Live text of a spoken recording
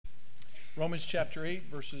Romans chapter 8,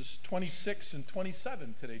 verses 26 and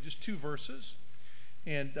 27 today, just two verses.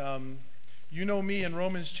 And you know me in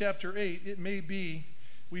Romans chapter 8, it may be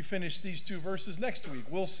we finish these two verses next week.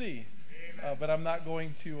 We'll see. But I'm not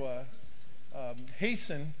going to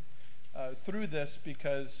hasten through this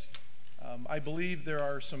because I believe there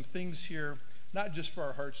are some things here, not just for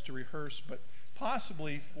our hearts to rehearse, but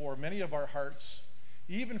possibly for many of our hearts,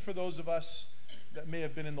 even for those of us that may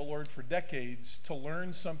have been in the Lord for decades, to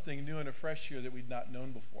learn something new and afresh here that we'd not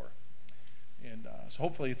known before. And so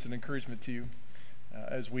hopefully it's an encouragement to you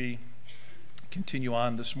as we continue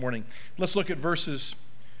on this morning. Let's look at verses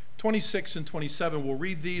 26 and 27. We'll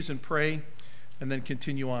read these and pray and then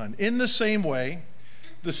continue on. In the same way,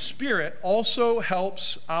 the Spirit also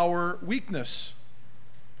helps our weakness.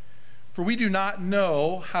 For we do not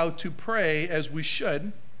know how to pray as we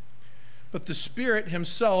should, but the Spirit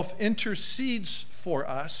himself intercedes for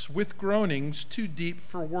us with groanings too deep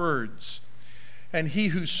for words. And he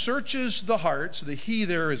who searches the hearts, the he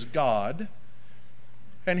there is God,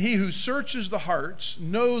 and he who searches the hearts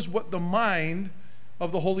knows what the mind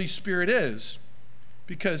of the Holy Spirit is,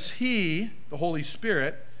 because he, the Holy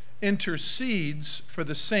Spirit, intercedes for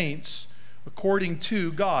the saints according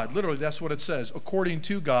to God. Literally, that's what it says, according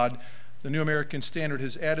to God. The New American Standard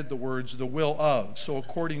has added the words, the will of. So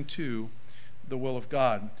according to the will of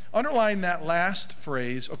God. Underline that last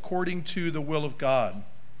phrase, according to the will of God,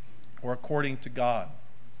 or according to God.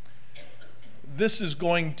 This is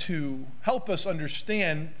going to help us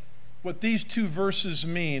understand what these two verses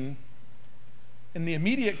mean in the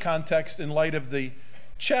immediate context in light of the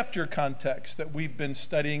chapter context that we've been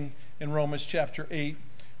studying in Romans chapter 8,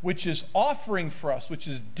 which is offering for us, which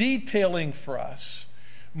is detailing for us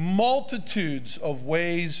multitudes of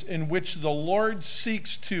ways in which the Lord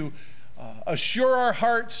seeks to assure our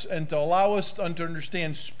hearts and to allow us to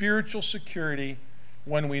understand spiritual security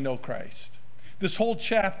when we know Christ. This whole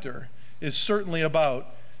chapter is certainly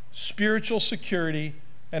about spiritual security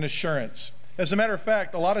and assurance. As a matter of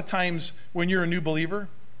fact, a lot of times when you're a new believer,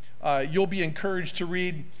 you'll be encouraged to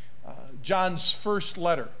read John's first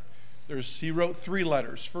letter. He wrote 3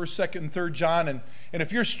 letters, 1st, 2nd, and 3rd John. And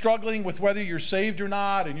if you're struggling with whether you're saved or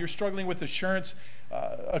not, and you're struggling with assurance,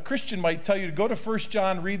 a Christian might tell you to go to 1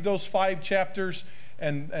 John, read those 5 chapters,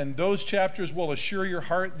 and those chapters will assure your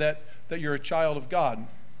heart that you're a child of God.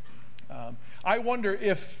 I wonder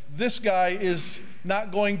if this guy is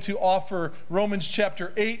not going to offer Romans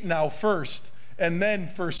chapter 8 now first, and then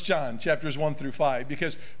 1 John chapters 1 through 5,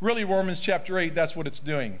 because really Romans chapter 8, that's what it's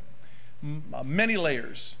doing. Many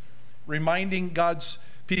layers, reminding God's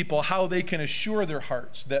people how they can assure their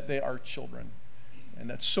hearts that they are children. And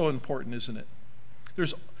that's so important, isn't it?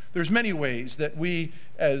 There's many ways that we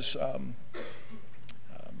as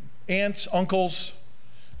aunts, uncles,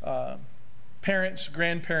 parents,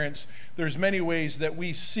 grandparents, there's many ways that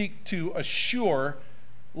we seek to assure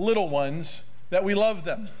little ones that we love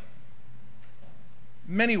them.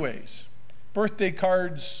 Many ways. Birthday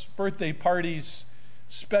cards, birthday parties,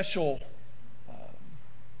 special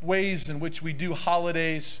ways in which we do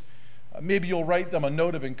holidays. Maybe you'll write them a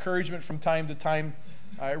note of encouragement from time to time.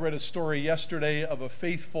 I read a story yesterday of a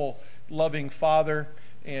faithful, loving father,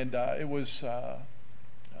 and it was a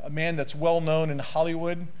man that's well known in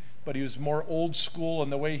Hollywood, but he was more old school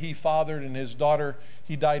in the way he fathered, and his daughter,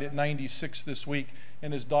 he died at 96 this week,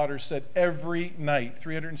 and his daughter said every night,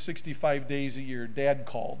 365 days a year, Dad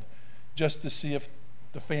called just to see if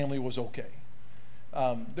the family was okay.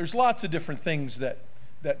 There's lots of different things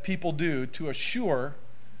that people do to assure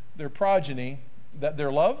their progeny that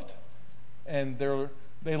they're loved and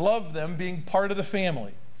they love them being part of the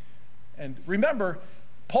family. And remember,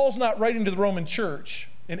 Paul's not writing to the Roman church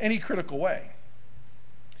in any critical way.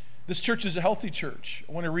 This church is a healthy church.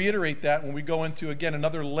 I want to reiterate that when we go into, again,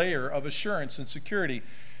 another layer of assurance and security.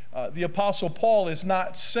 The Apostle Paul is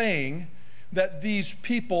not saying that these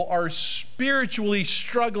people are spiritually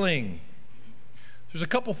struggling. There's a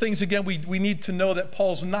couple things, again, we need to know that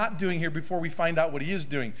Paul's not doing here before we find out what he is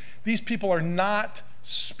doing. These people are not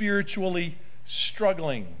spiritually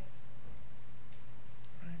struggling.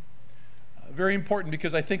 Very important,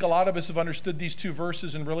 because I think a lot of us have understood these two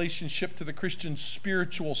verses in relationship to the Christian's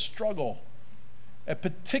spiritual struggle at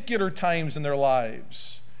particular times in their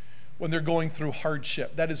lives when they're going through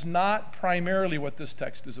hardship. That is not primarily what this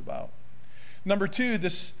text is about. Number 2,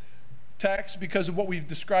 this text, because of what we've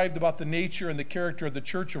described about the nature and the character of the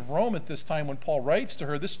church of Rome at this time when Paul writes to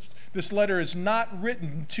her, this letter is not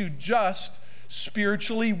written to just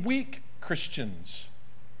spiritually weak Christians.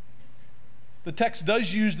 The text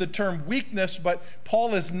does use the term weakness, but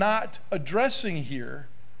Paul is not addressing here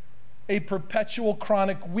a perpetual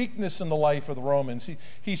chronic weakness in the life of the Romans.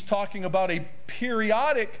 He's talking about a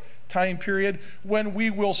periodic time period when we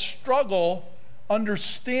will struggle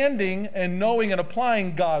understanding and knowing and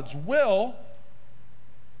applying God's will.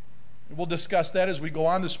 We'll discuss that as we go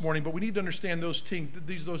on this morning, but we need to understand those two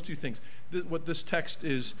things, what this text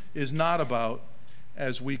is not about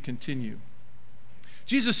as we continue.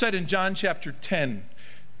 Jesus said in John chapter 10,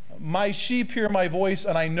 "My sheep hear my voice,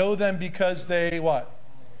 and I know them because they" what?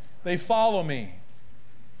 "They follow me."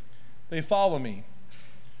 They follow me.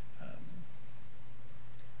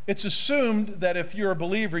 It's assumed that if you're a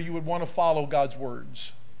believer, you would want to follow God's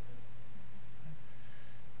words.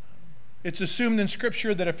 It's assumed in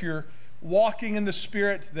Scripture that if you're walking in the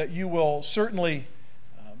Spirit, that you will certainly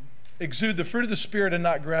exude the fruit of the Spirit and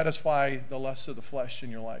not gratify the lusts of the flesh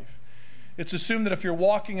in your life. It's assumed that if you're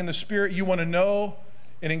walking in the Spirit, you want to know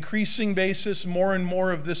an increasing basis more and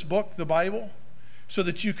more of this book, the Bible, so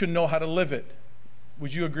that you can know how to live it.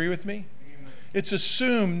 Would you agree with me? Amen. It's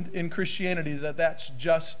assumed in Christianity that that's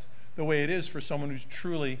just the way it is for someone who's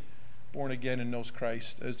truly born again and knows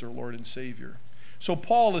Christ as their Lord and Savior. So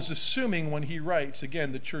Paul is assuming when he writes,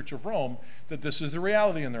 again, the Church of Rome, that this is the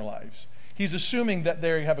reality in their lives. He's assuming that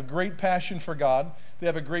they have a great passion for God. They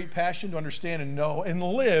have a great passion to understand and know and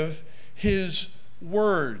live His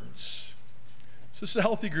words. So this is a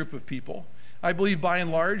healthy group of people. I believe by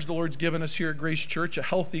and large, the Lord's given us here at Grace Church a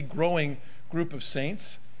healthy, growing group of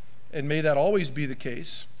saints, and may that always be the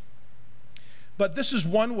case. But this is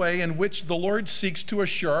one way in which the Lord seeks to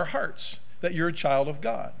assure our hearts that you're a child of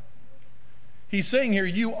God. He's saying here,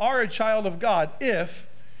 you are a child of God if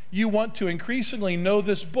you want to increasingly know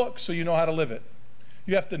this book so you know how to live it.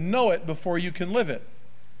 You have to know it before you can live it.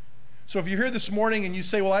 So if you're here this morning and you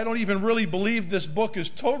say, well, I don't even really believe this book is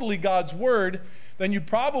totally God's word, then you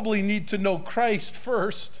probably need to know Christ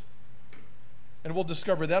first. And we'll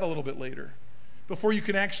discover that a little bit later, before you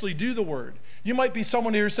can actually do the word. You might be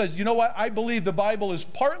someone here who says, you know what, I believe the Bible is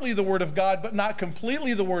partly the word of God, but not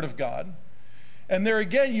completely the word of God. And there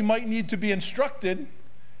again, you might need to be instructed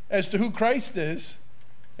as to who Christ is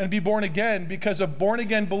and be born again, because a born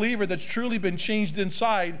again believer that's truly been changed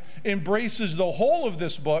inside embraces the whole of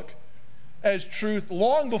this book as truth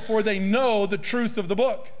long before they know the truth of the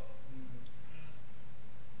book.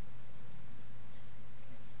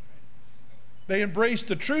 They embrace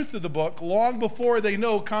the truth of the book long before they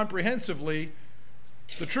know comprehensively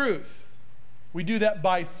the truth. We do that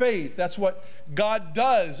by faith. That's what God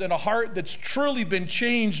does in a heart that's truly been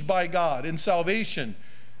changed by God in salvation.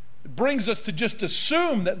 It brings us to just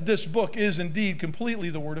assume that this book is indeed completely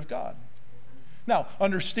the Word of God. Now,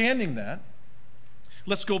 understanding that,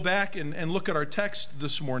 let's go back and look at our text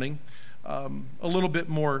this morning a little bit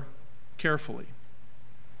more carefully.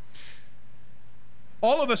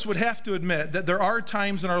 All of us would have to admit that there are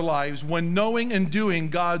times in our lives when knowing and doing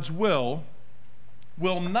God's will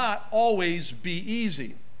not always be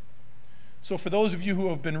easy. So for those of you who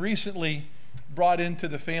have been recently brought into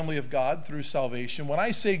the family of God through salvation, when I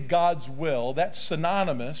say God's will, that's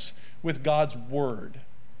synonymous with God's word.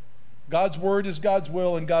 God's word is God's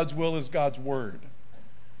will, and God's will is God's word.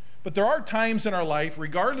 But there are times in our life,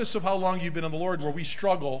 regardless of how long you've been in the Lord, where we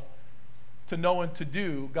struggle to know and to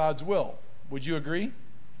do God's will. Would you agree?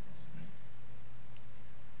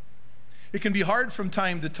 It can be hard from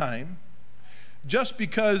time to time, just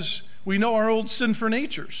because we know our old sinful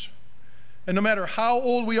natures. And no matter how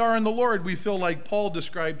old we are in the Lord, we feel like Paul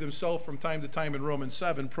described himself from time to time in Romans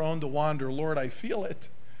 7, prone to wander, Lord, I feel it.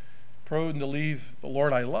 Prone to leave the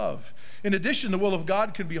Lord I love. In addition, the will of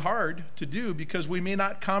God can be hard to do because we may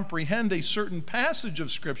not comprehend a certain passage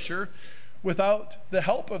of Scripture without the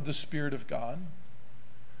help of the Spirit of God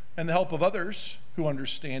and the help of others who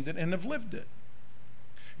understand it and have lived it.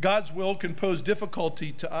 God's will can pose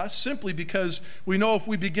difficulty to us simply because we know if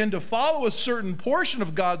we begin to follow a certain portion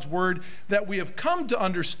of God's word that we have come to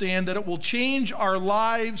understand that it will change our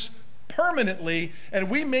lives permanently, and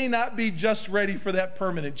we may not be just ready for that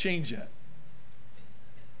permanent change yet.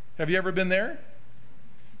 Have you ever been there?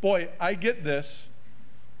 Boy, I get this.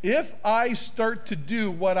 If I start to do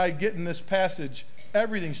what I get in this passage,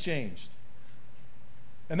 everything's changed.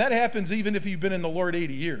 And that happens even if you've been in the Lord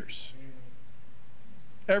 80 years.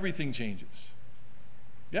 Everything changes.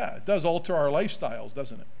 Yeah, it does alter our lifestyles,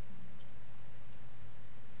 doesn't it?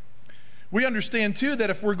 We understand, too, that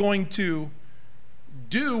if we're going to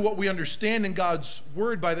do what we understand in God's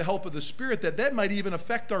word by the help of the Spirit, that might even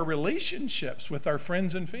affect our relationships with our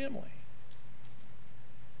friends and family.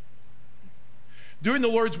 Doing the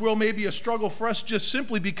Lord's will may be a struggle for us just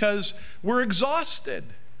simply because we're exhausted.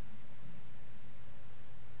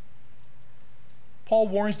 Paul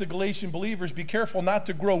warns the Galatian believers, be careful not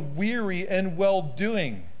to grow weary in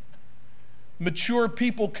well-doing. Mature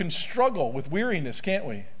people can struggle with weariness, can't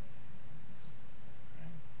we?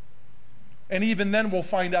 And even then we'll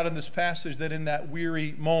find out in this passage that in that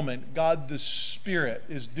weary moment, God the Spirit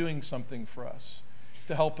is doing something for us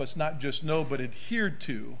to help us not just know but adhere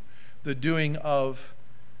to the doing of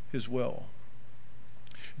His will.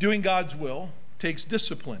 Doing God's will takes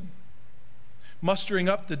discipline. Mustering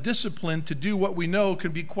up the discipline to do what we know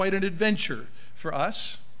can be quite an adventure for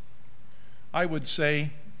us. I would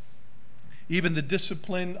say even the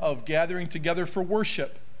discipline of gathering together for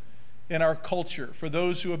worship in our culture, for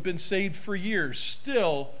those who have been saved for years,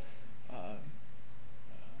 still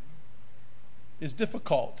is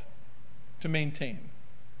difficult to maintain.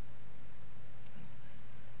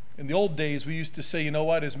 In the old days, we used to say, you know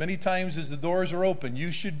what, as many times as the doors are open, you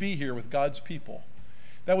should be here with God's people.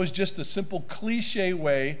 That was just a simple cliche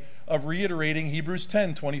way of reiterating Hebrews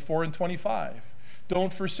 10, 24 and 25.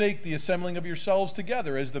 Don't forsake the assembling of yourselves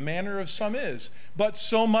together, as the manner of some is. But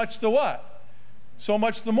so much the what? So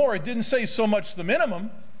much the more. It didn't say so much the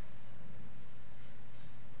minimum.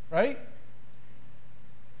 Right?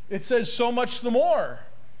 It says so much the more.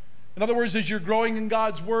 In other words, as you're growing in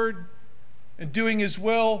God's word and doing His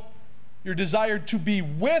will, your desire to be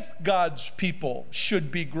with God's people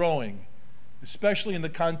should be growing, especially in the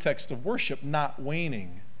context of worship, not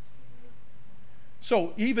waning.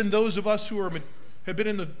 So even those of us who have been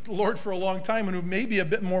in the Lord for a long time and who may be a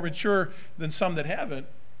bit more mature than some that haven't,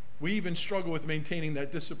 we even struggle with maintaining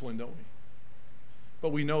that discipline, don't we? But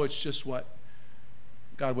we know it's just what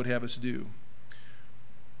God would have us do.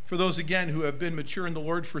 For those, again, who have been mature in the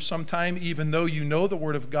Lord for some time, even though you know the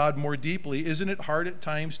Word of God more deeply, isn't it hard at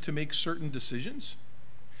times to make certain decisions?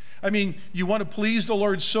 I mean, you want to please the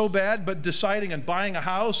Lord so bad, but deciding on buying a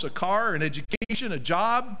house, a car, an education, a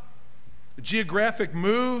job, a geographic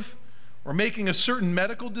move, or making a certain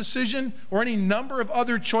medical decision, or any number of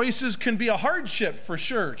other choices can be a hardship for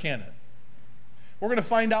sure, can it? We're going to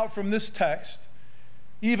find out from this text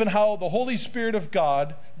even how the Holy Spirit of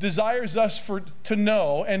God desires us to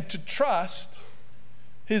know and to trust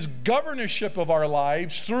His governorship of our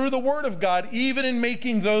lives through the Word of God, even in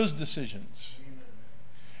making those decisions.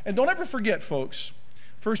 And don't ever forget, folks,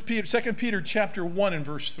 2 Peter chapter 1 and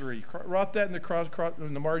verse 3. Write that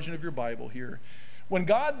in the margin of your Bible here. When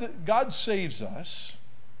God saves us,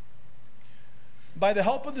 by the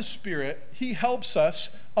help of the Spirit, He helps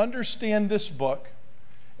us understand this book.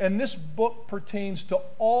 And this book pertains to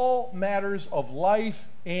all matters of life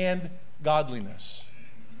and godliness.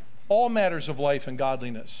 All matters of life and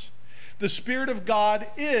godliness. The Spirit of God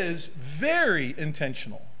is very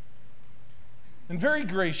intentional and very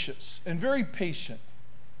gracious and very patient,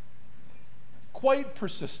 quite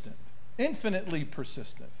persistent, infinitely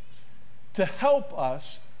persistent, to help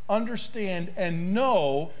us understand and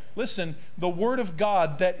know, listen, the Word of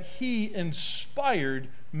God that He inspired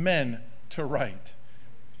men to write.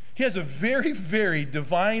 He has a very, very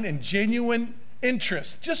divine and genuine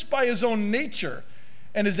interest, just by His own nature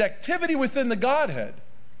and His activity within the Godhead.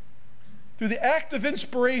 Through the act of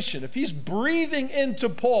inspiration, if He's breathing into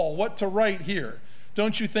Paul what to write here,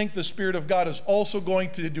 don't you think the Spirit of God is also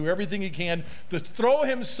going to do everything He can to throw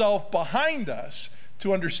Himself behind us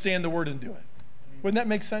to understand the Word and do it? Wouldn't that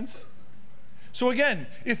make sense? So again,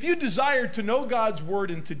 if you desire to know God's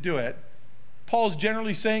Word and to do it, Paul's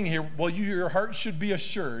generally saying here, well, your heart should be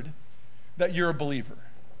assured that you're a believer.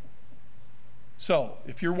 So,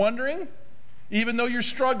 if you're wondering, even though you're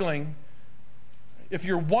struggling, if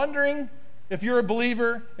you're wondering if you're a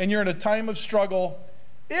believer and you're in a time of struggle,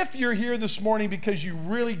 if you're here this morning because you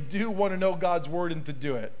really do want to know God's Word and to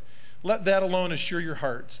do it, let that alone assure your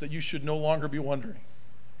hearts that you should no longer be wondering.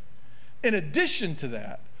 In addition to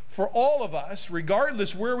that, for all of us,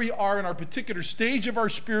 regardless where we are in our particular stage of our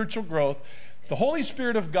spiritual growth, the Holy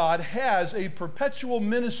Spirit of God has a perpetual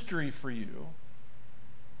ministry for you.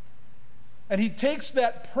 And He takes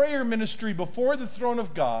that prayer ministry before the throne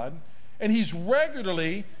of God, and He's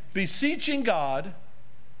regularly beseeching God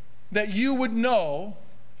that you would know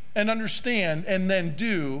and understand and then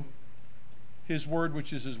do His word,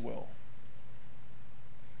 which is His will.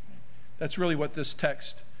 That's really what this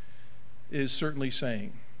text is certainly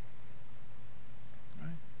saying.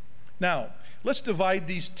 Right? Now, let's divide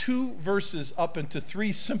these two verses up into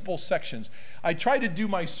three simple sections. I try to do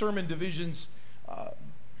my sermon divisions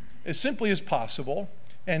as simply as possible,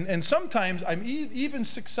 and sometimes I'm even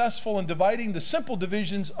successful in dividing the simple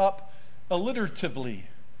divisions up alliteratively.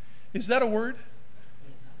 Is that a word?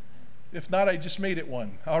 If not, I just made it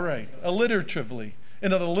one. All right, alliteratively,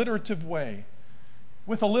 in an alliterative way,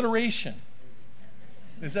 with alliteration.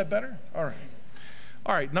 Is that better? All right.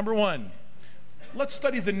 All right, number one, let's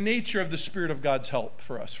study the nature of the Spirit of God's help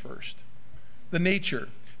for us first. The nature.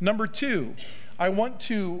 Number two, I want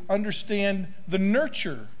to understand the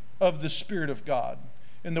nurture of the Spirit of God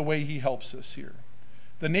and the way he helps us here.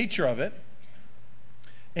 The nature of it,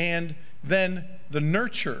 and then the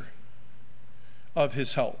nurture of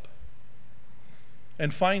his help.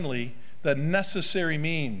 And finally, the necessary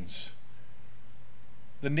means.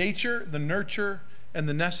 The nature, the nurture, and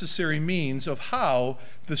the necessary means of how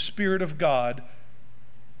the Spirit of God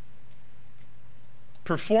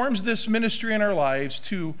performs this ministry in our lives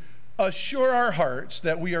to assure our hearts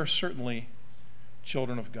that we are certainly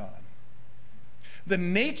children of God. The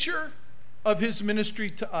nature of his ministry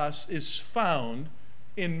to us is found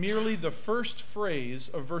in merely the first phrase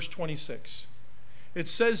of verse 26. It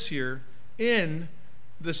says here, in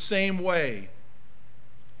the same way.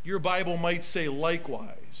 Your Bible might say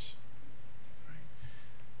likewise.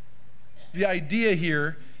 The idea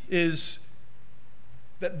here is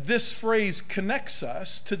that this phrase connects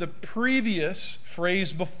us to the previous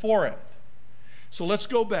phrase before it. So let's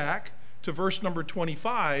go back to verse number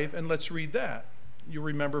 25 and let's read that. You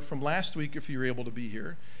remember from last week if you were able to be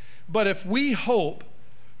here. But if we hope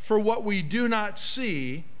for what we do not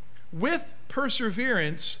see, with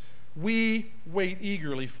perseverance we wait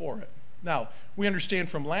eagerly for it. Now, we understand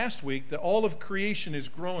from last week that all of creation is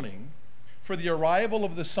groaning for the arrival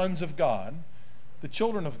of the sons of God, the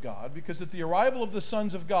children of God, because at the arrival of the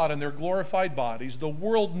sons of God in their glorified bodies, the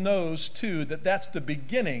world knows too that that's the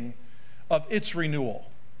beginning of its renewal.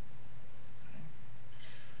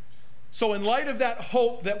 So in light of that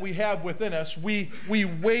hope that we have within us, we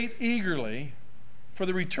wait eagerly for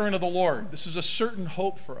the return of the Lord. This is a certain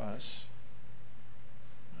hope for us.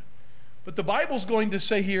 But the Bible's going to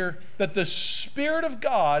say here that the Spirit of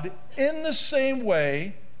God, in the same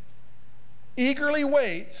way, eagerly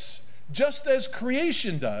waits, just as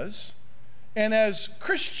creation does, and as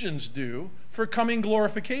Christians do, for coming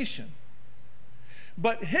glorification.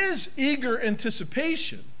 But his eager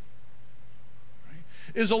anticipation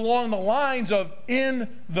is along the lines of, in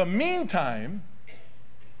the meantime,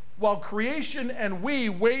 while creation and we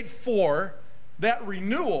wait for that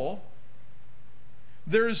renewal,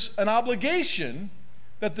 there's an obligation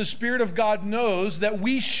that the Spirit of God knows that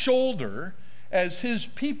we shoulder as his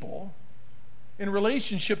people in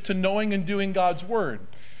relationship to knowing and doing God's word.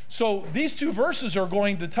 So these two verses are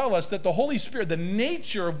going to tell us that the Holy Spirit, the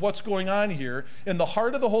nature of what's going on here in the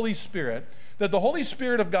heart of the Holy Spirit, that the Holy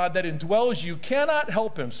Spirit of God that indwells you cannot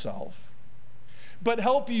help himself, but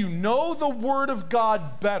help you know the Word of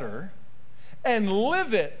God better and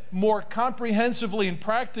live it more comprehensively and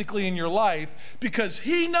practically in your life, because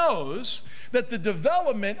he knows that the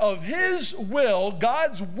development of his will,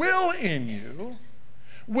 God's will in you,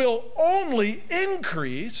 will only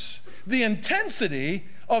increase the intensity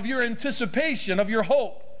of your anticipation, of your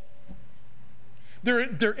hope.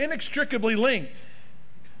 They're inextricably linked.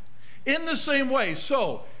 In the same way,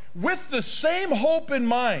 so with the same hope in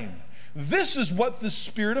mind, this is what the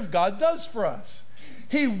Spirit of God does for us.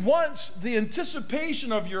 He wants the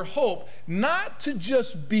anticipation of your hope not to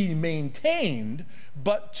just be maintained,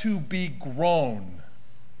 but to be grown.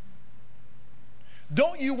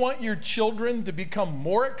 Don't you want your children to become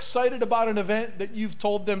more excited about an event that you've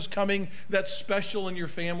told them's coming that's special in your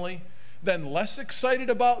family than less excited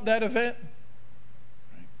about that event?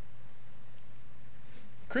 Right?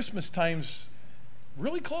 Christmas time's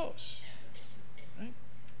really close.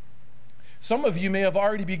 Some of you may have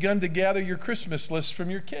already begun to gather your Christmas list from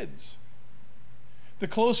your kids. The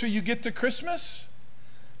closer you get to Christmas,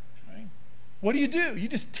 right, what do? You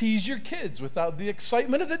just tease your kids without the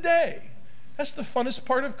excitement of the day. That's the funnest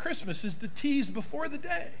part of Christmas, is the tease before the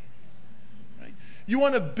day. Right? You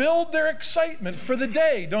want to build their excitement for the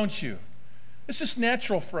day, don't you? It's just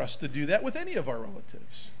natural for us to do that with any of our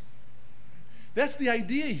relatives. That's the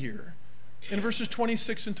idea here in verses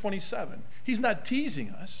 26 and 27. He's not teasing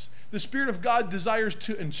us. The Spirit of God desires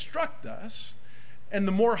to instruct us, and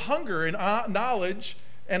the more hunger and knowledge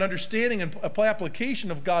and understanding and application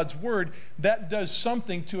of God's word, that does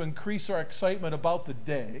something to increase our excitement about the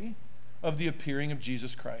day of the appearing of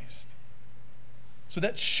Jesus Christ. So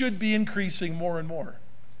that should be increasing more and more.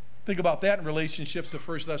 Think about that in relationship to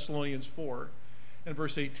 1 Thessalonians 4 and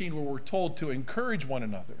verse 18, where we're told to encourage one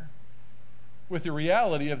another with the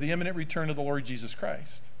reality of the imminent return of the Lord Jesus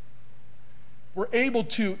Christ. We're able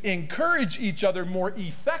to encourage each other more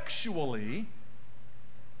effectually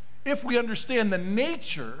if we understand the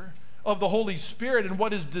nature of the Holy Spirit and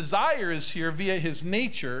what his desire is here via his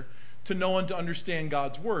nature to know and to understand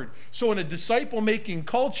God's word. So in a disciple-making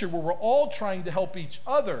culture where we're all trying to help each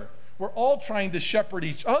other we're all trying to shepherd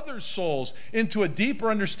each other's souls into a deeper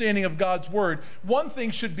understanding of God's word. One thing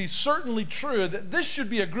should be certainly true, that this should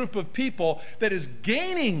be a group of people that is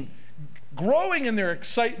growing in their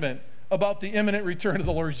excitement about the imminent return of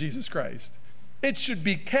the Lord Jesus Christ. It should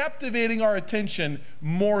be captivating our attention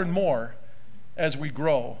more and more as we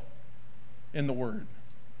grow in the word.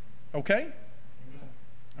 Okay?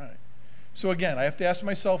 All right. So again, I have to ask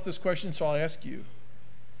myself this question, so I'll ask you.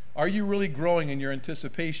 Are you really growing in your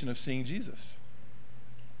anticipation of seeing Jesus?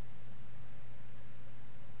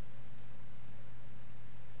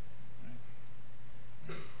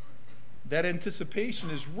 That anticipation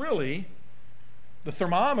is really the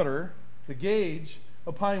thermometer, the gauge,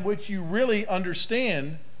 upon which you really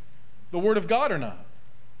understand the Word of God or not.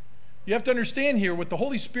 You have to understand here what the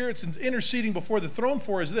Holy Spirit's interceding before the throne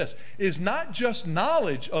for is this, is not just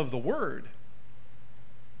knowledge of the Word.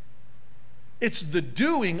 It's the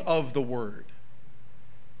doing of the Word.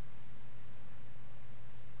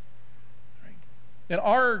 Right? In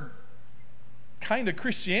our kind of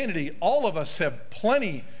Christianity, all of us have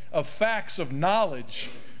plenty of facts of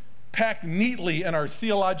knowledge packed neatly in our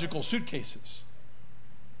theological suitcases.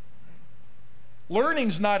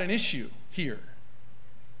 Learning's not an issue here.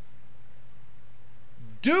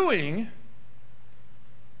 Doing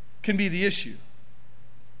can be the issue.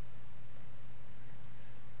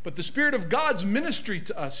 But the Spirit of God's ministry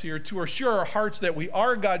to us here, to assure our hearts that we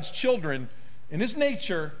are God's children, in His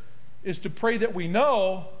nature, is to pray that we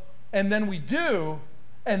know, and then we do,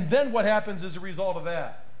 and then what happens as a result of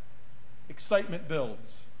that? Excitement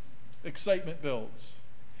builds. Excitement builds.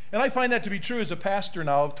 And I find that to be true as a pastor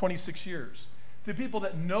now of 26 years. The people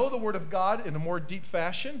that know the Word of God in a more deep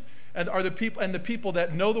fashion, and the people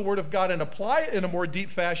that know the Word of God and apply it in a more deep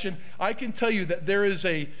fashion, I can tell you that there is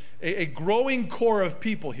a growing core of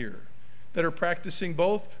people here that are practicing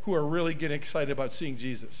both, who are really getting excited about seeing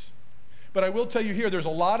Jesus. But I will tell you here, there's a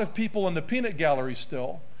lot of people in the peanut gallery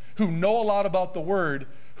still who know a lot about the Word,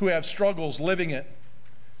 who have struggles living it,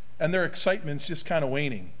 and their excitement's just kind of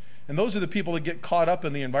waning. And those are the people that get caught up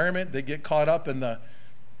in the environment, they get caught up in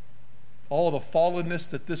all the fallenness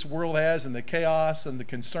that this world has, and the chaos and the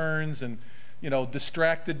concerns, and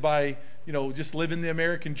distracted by just living the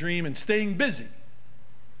American dream and staying busy.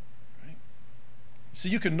 Right? So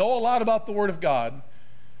you can know a lot about the Word of God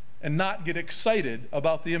and not get excited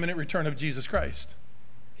about the imminent return of Jesus Christ.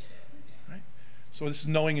 Right? So this is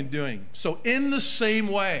knowing and doing. So in the same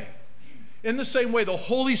way, the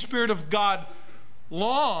Holy Spirit of God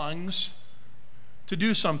longs to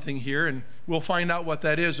do something here, and we'll find out what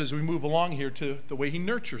that is as we move along here to the way He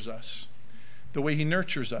nurtures us. The way He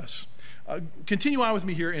nurtures us. Continue on with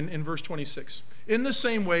me here in verse 26. In the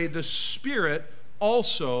same way, the Spirit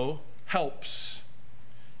also helps.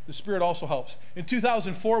 The Spirit also helps. In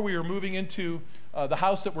 2004, we were moving into the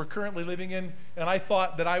house that we're currently living in, and I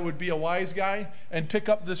thought that I would be a wise guy and pick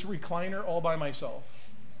up this recliner all by myself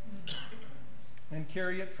and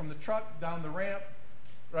carry it from the truck down the ramp,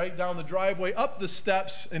 right down the driveway, up the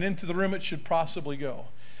steps, and into the room it should possibly go.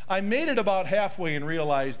 I made it about halfway and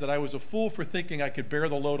realized that I was a fool for thinking I could bear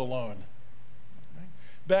the load alone.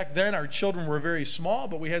 Back then, our children were very small,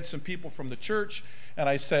 but we had some people from the church, and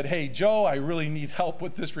I said, "Hey, Joe, I really need help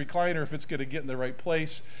with this recliner if it's going to get in the right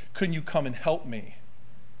place. Couldn't you come and help me?"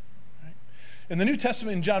 Right? In the New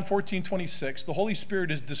Testament, in John 14:26, the Holy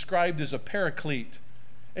Spirit is described as a paraclete,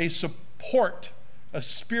 a support, a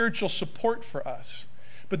spiritual support for us.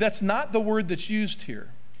 But that's not the word that's used here.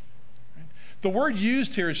 Right? The word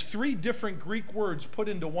used here is 3 different Greek words put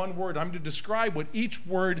into one word. I'm going to describe what each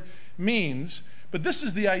word means, but this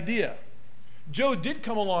is the idea. Joe did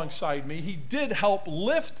come alongside me. He did help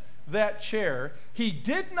lift that chair. He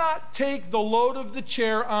did not take the load of the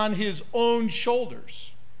chair on his own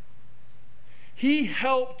shoulders. He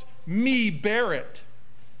helped me bear it.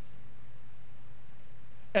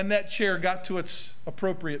 And that chair got to its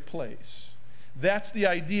appropriate place. That's the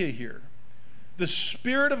idea here. The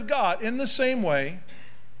Spirit of God, in the same way,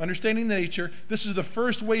 understanding the nature, this is the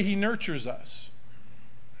first way He nurtures us.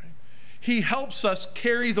 Right? He helps us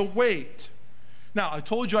carry the weight. Now, I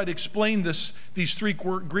told you I'd explain these 3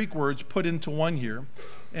 Greek words put into one here,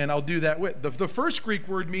 and I'll do that with. The first Greek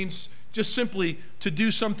word means just simply to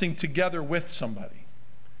do something together with somebody.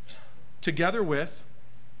 Together with,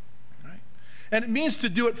 right? And it means to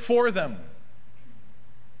do it for them.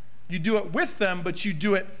 You do it with them, but you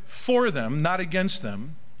do it for them, not against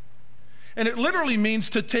them. And it literally means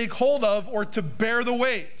to take hold of or to bear the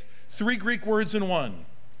weight. 3 Greek words in one.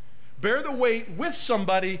 Bear the weight with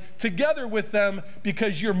somebody, together with them,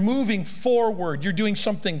 because you're moving forward. You're doing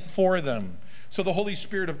something for them. So the Holy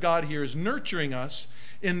Spirit of God here is nurturing us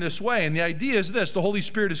in this way. And the idea is this: the Holy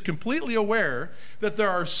Spirit is completely aware that there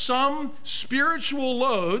are some spiritual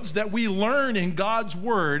loads that we learn in God's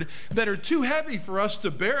Word that are too heavy for us to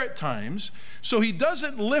bear at times. So he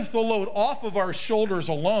doesn't lift the load off of our shoulders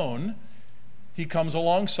alone. He comes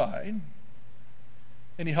alongside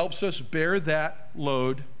and he helps us bear that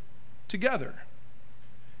load together.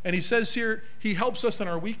 And he says here, he helps us in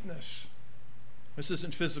our weakness. This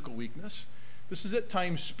isn't physical weakness. This is at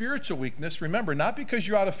times spiritual weakness. Remember, not because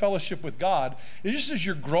you're out of fellowship with God. It's just as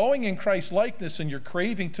you're growing in Christ's likeness and you're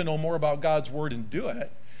craving to know more about God's Word and do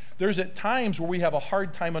it, there's at times where we have a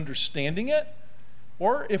hard time understanding it,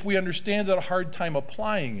 or if we understand it, a hard time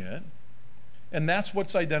applying it. And that's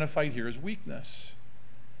what's identified here as weakness.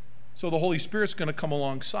 So the Holy Spirit's going to come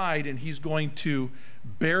alongside and he's going to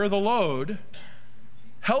bear the load,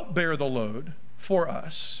 help bear the load for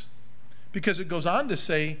us, because it goes on to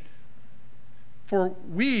say, for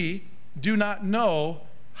we do not know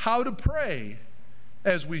how to pray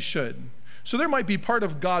as we should. So there might be part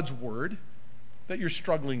of God's Word that you're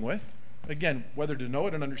struggling with. Again, whether to know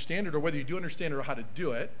it and understand it, or whether you do understand it or how to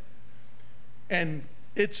do it. And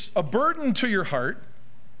it's a burden to your heart,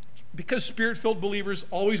 because Spirit-filled believers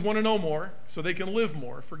always want to know more so they can live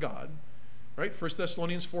more for God. Right? 1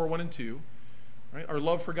 Thessalonians 4, 1 and 2. Right? Our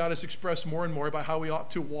love for God is expressed more and more by how we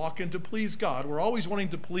ought to walk and to please God. We're always wanting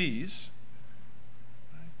to please.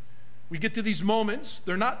 We get to these moments,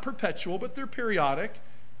 they're not perpetual, but they're periodic,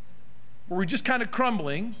 where we're just kind of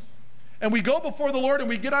crumbling, and we go before the Lord and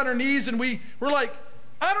we get on our knees and we're like,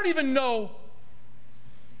 I don't even know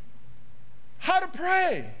how to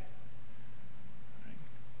pray.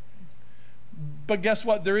 But guess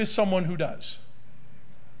what? There is someone who does.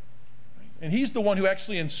 And he's the one who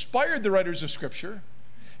actually inspired the writers of Scripture,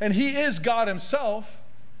 and he is God himself.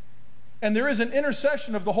 And there is an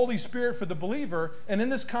intercession of the Holy Spirit for the believer. And in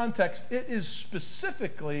this context, it is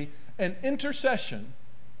specifically an intercession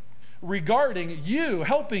regarding you,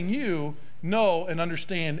 helping you know and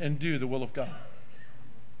understand and do the will of God.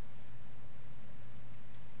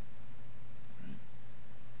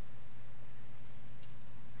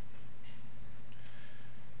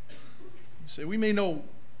 So we may know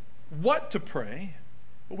what to pray,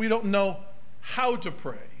 but we don't know how to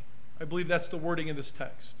pray. I believe that's the wording in this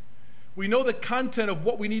text. We know the content of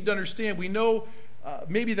what we need to understand. We know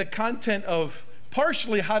maybe the content of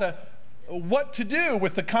partially what to do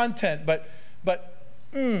with the content, but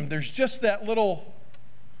there's just that little,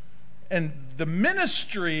 and the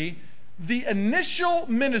ministry, the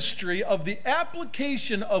initial ministry of the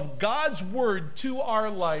application of God's Word to our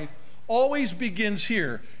life always begins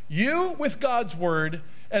here. You with God's Word,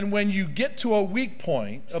 and when you get to a weak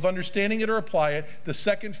point of understanding it or apply it, the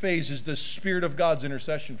second phase is the Spirit of God's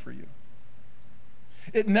intercession for you.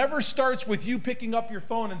 It never starts with you picking up your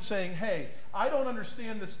phone and saying, hey, I don't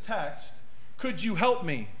understand this text. Could you help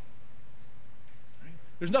me? Right?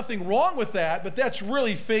 There's nothing wrong with that, but that's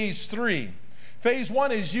really phase 3. Phase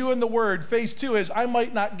 1 is you and the Word. Phase 2 is I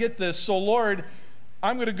might not get this, so Lord,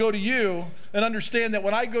 I'm going to go to you and understand that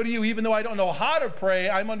when I go to you, even though I don't know how to pray,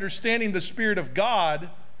 I'm understanding the Spirit of God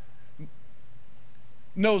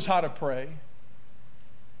knows how to pray.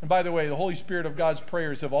 And by the way, the Holy Spirit of God's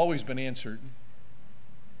prayers have always been answered.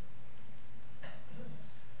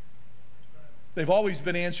 They've always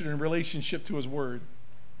been answered in relationship to His Word.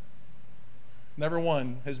 Never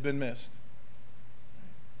one has been missed.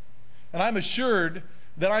 And I'm assured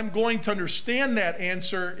that I'm going to understand that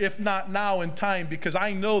answer, if not now in time, because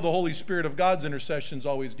I know the Holy Spirit of God's intercessions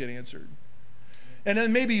always get answered. And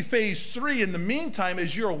then maybe phase 3, in the meantime,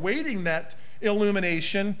 as you're awaiting that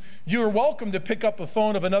illumination, you're welcome to pick up a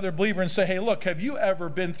phone of another believer and say, hey, look, have you ever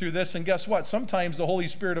been through this? And guess what? Sometimes the Holy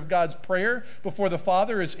Spirit of God's prayer before the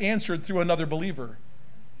Father is answered through another believer.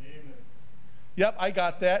 Amen. Yep, I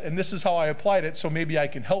got that, and this is how I applied it, so maybe I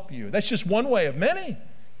can help you. That's just one way of many.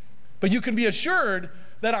 But you can be assured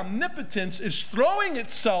that omnipotence is throwing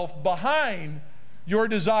itself behind your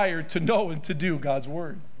desire to know and to do God's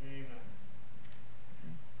Word. Amen.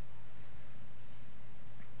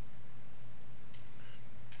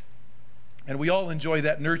 And we all enjoy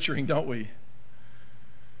that nurturing, don't we?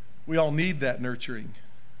 We all need that nurturing,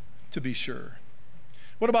 to be sure.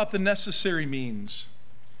 What about the necessary means?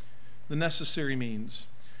 The necessary means.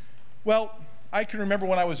 Well, I can remember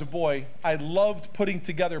when I was a boy, I loved putting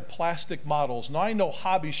together plastic models. Now, I know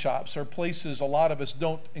hobby shops are places a lot of us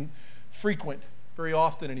don't frequent very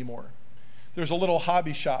often anymore. There's a little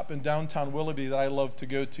hobby shop in downtown Willoughby that I love to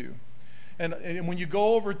go to. And when you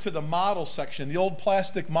go over to the model section, the old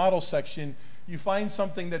plastic model section, you find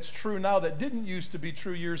something that's true now that didn't used to be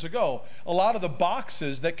true years ago. A lot of the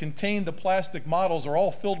boxes that contain the plastic models are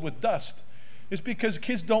all filled with dust. It's because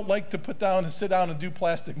kids don't like to sit down and do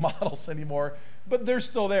plastic models anymore, but they're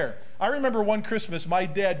still there. I remember one Christmas, my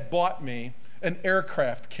dad bought me an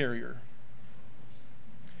aircraft carrier.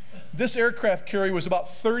 This aircraft carrier was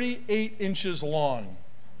about 38 inches long.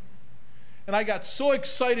 And I got so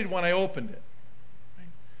excited when I opened it.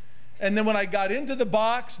 And then when I got into the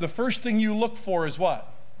box, the first thing you look for is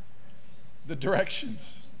what? The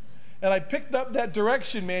directions. And I picked up that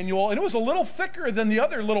direction manual, and it was a little thicker than the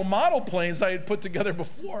other little model planes I had put together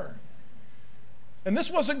before. And this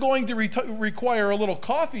wasn't going to require a little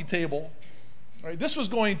coffee table. Right? This was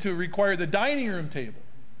going to require the dining room table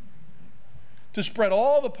to spread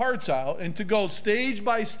all the parts out and to go stage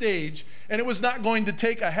by stage. And it was not going to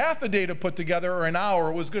take a half a day to put together or an hour.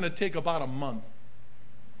 It was going to take about a month.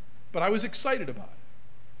 But I was excited about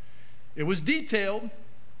it. It was detailed.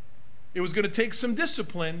 It was going to take some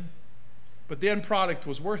discipline, but the end product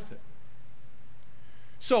was worth it.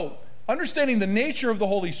 So, understanding the nature of the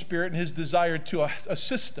Holy Spirit and his desire to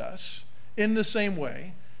assist us in the same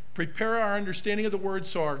way, prepare our understanding of the word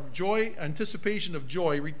so our joy, anticipation of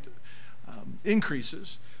joy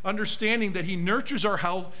increases. Understanding that he nurtures our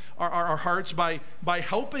hearts by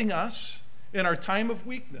helping us in our time of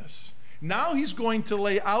weakness. Now he's going to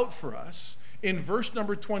lay out for us in verse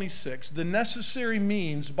number 26 the necessary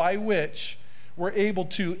means by which we're able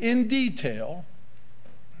to, in detail,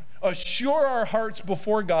 assure our hearts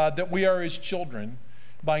before God that we are his children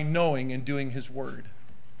by knowing and doing his word.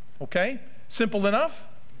 Okay? Simple enough?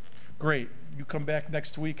 Great. You come back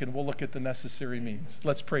next week and we'll look at the necessary means.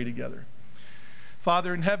 Let's pray together.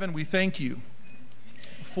 Father in heaven, we thank you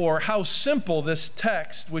for how simple this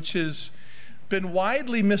text, which has been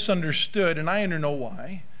widely misunderstood, and I know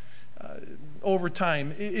why, over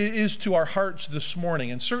time, is to our hearts this morning.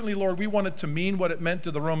 And certainly, Lord, we want it to mean what it meant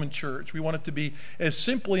to the Roman church. We want it to be as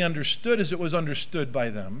simply understood as it was understood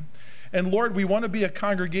by them. And Lord, we want to be a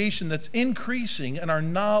congregation that's increasing in our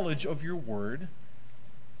knowledge of your word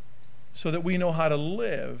so that we know how to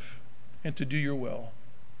live and to do your will.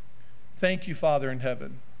 Thank you, Father in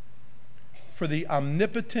heaven, for the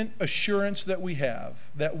omnipotent assurance that we have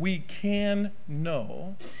that we can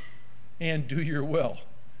know and do your will.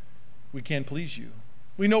 We can please you.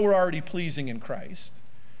 We know we're already pleasing in Christ.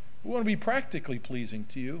 We want to be practically pleasing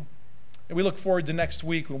to you. And we look forward to next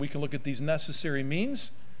week when we can look at these necessary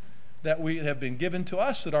means that we have been given to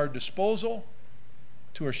us at our disposal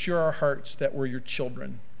to assure our hearts that we're your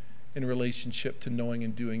children in relationship to knowing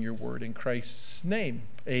and doing your word. In Christ's name,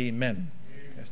 amen.